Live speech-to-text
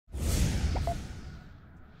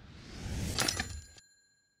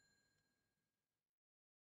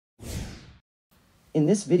In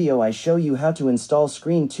this video I show you how to install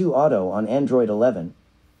Screen2Auto on Android 11.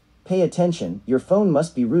 Pay attention, your phone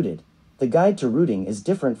must be rooted. The guide to rooting is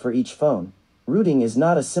different for each phone. Rooting is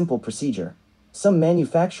not a simple procedure. Some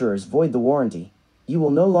manufacturers void the warranty. You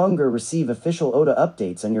will no longer receive official OTA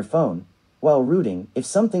updates on your phone. While rooting, if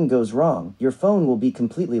something goes wrong, your phone will be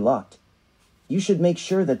completely locked. You should make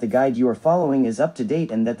sure that the guide you are following is up to date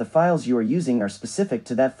and that the files you are using are specific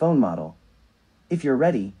to that phone model. If you're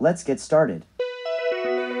ready, let's get started.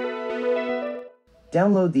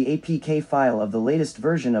 Download the APK file of the latest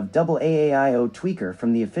version of socializziamo Tweaker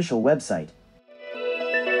from the official website.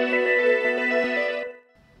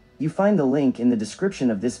 You find the link in the description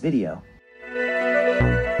of this video.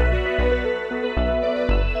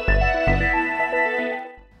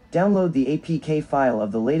 Download the APK file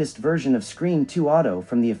of the latest version of Screen2Auto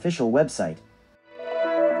from the official website.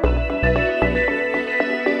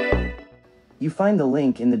 You find the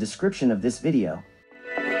link in the description of this video.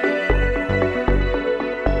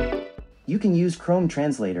 You can use Chrome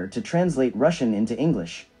Translator to translate Russian into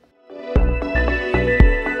English.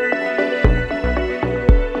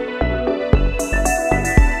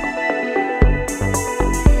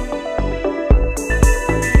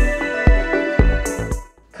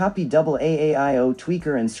 Copy socializziamo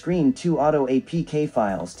Tweaker and Screen2Auto APK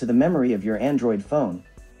files to the memory of your Android phone.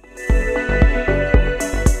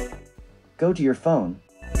 Go to your phone.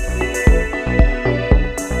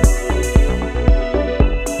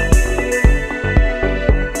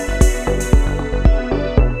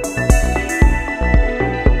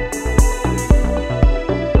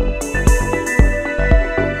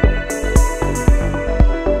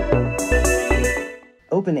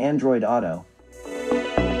 Open Android Auto.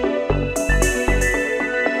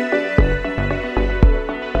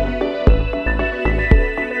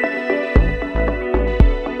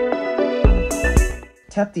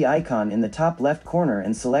 Tap the icon in the top left corner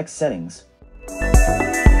and select Settings.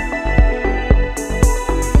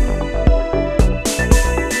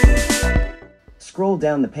 Scroll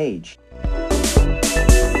down the page.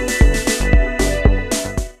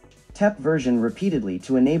 Tap Version repeatedly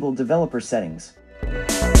to enable developer settings.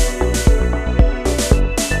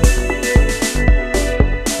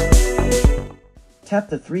 Tap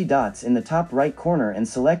the three dots in the top right corner and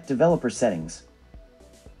select Developer Settings.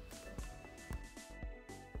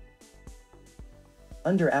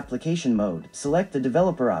 Under Application Mode, select the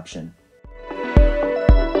Developer option.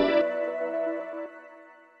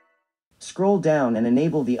 Scroll down and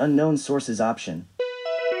enable the Unknown Sources option.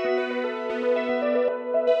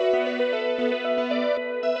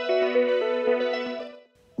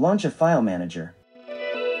 Launch a file manager.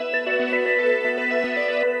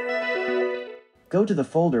 Go to the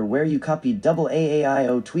folder where you copied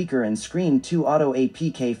socializziamo Tweaker and Screen2Auto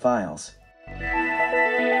APK files.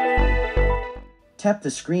 Tap the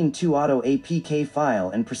Screen2Auto APK file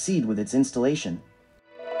and proceed with its installation.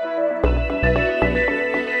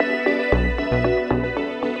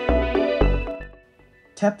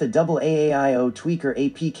 Tap the socializziamo Tweaker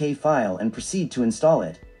APK file and proceed to install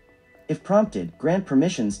it. If prompted, grant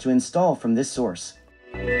permissions to install from this source.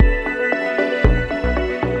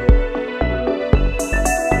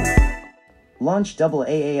 Launch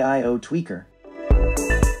socializziamo Tweaker.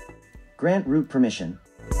 Grant root permission.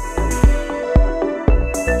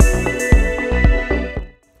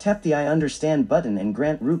 Tap the I understand button and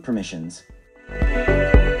grant root permissions.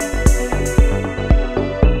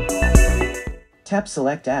 Tap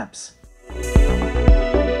Select Apps.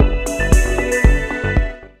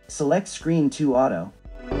 Select Screen2Auto.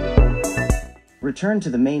 Return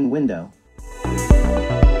to the main window.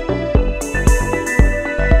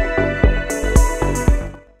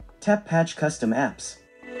 Tap Patch Custom Apps.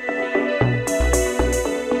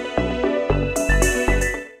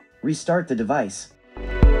 Restart the device.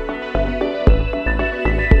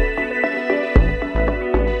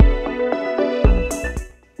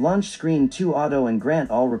 Launch Screen2Auto and grant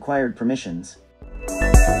all required permissions.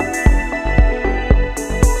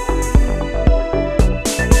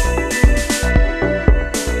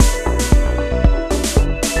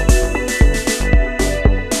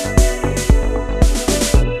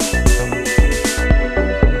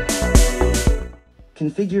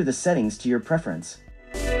 Configure the settings to your preference.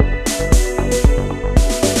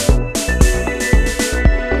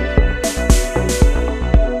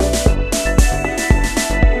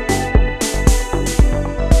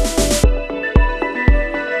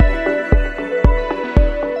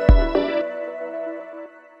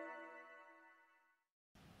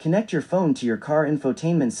 Connect your phone to your car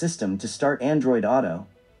infotainment system to start Android Auto.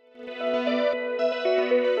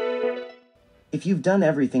 If you've done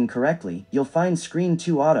everything correctly, you'll find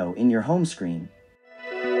Screen2Auto in your home screen.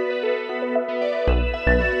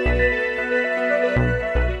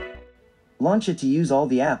 Launch it to use all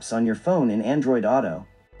the apps on your phone in Android Auto.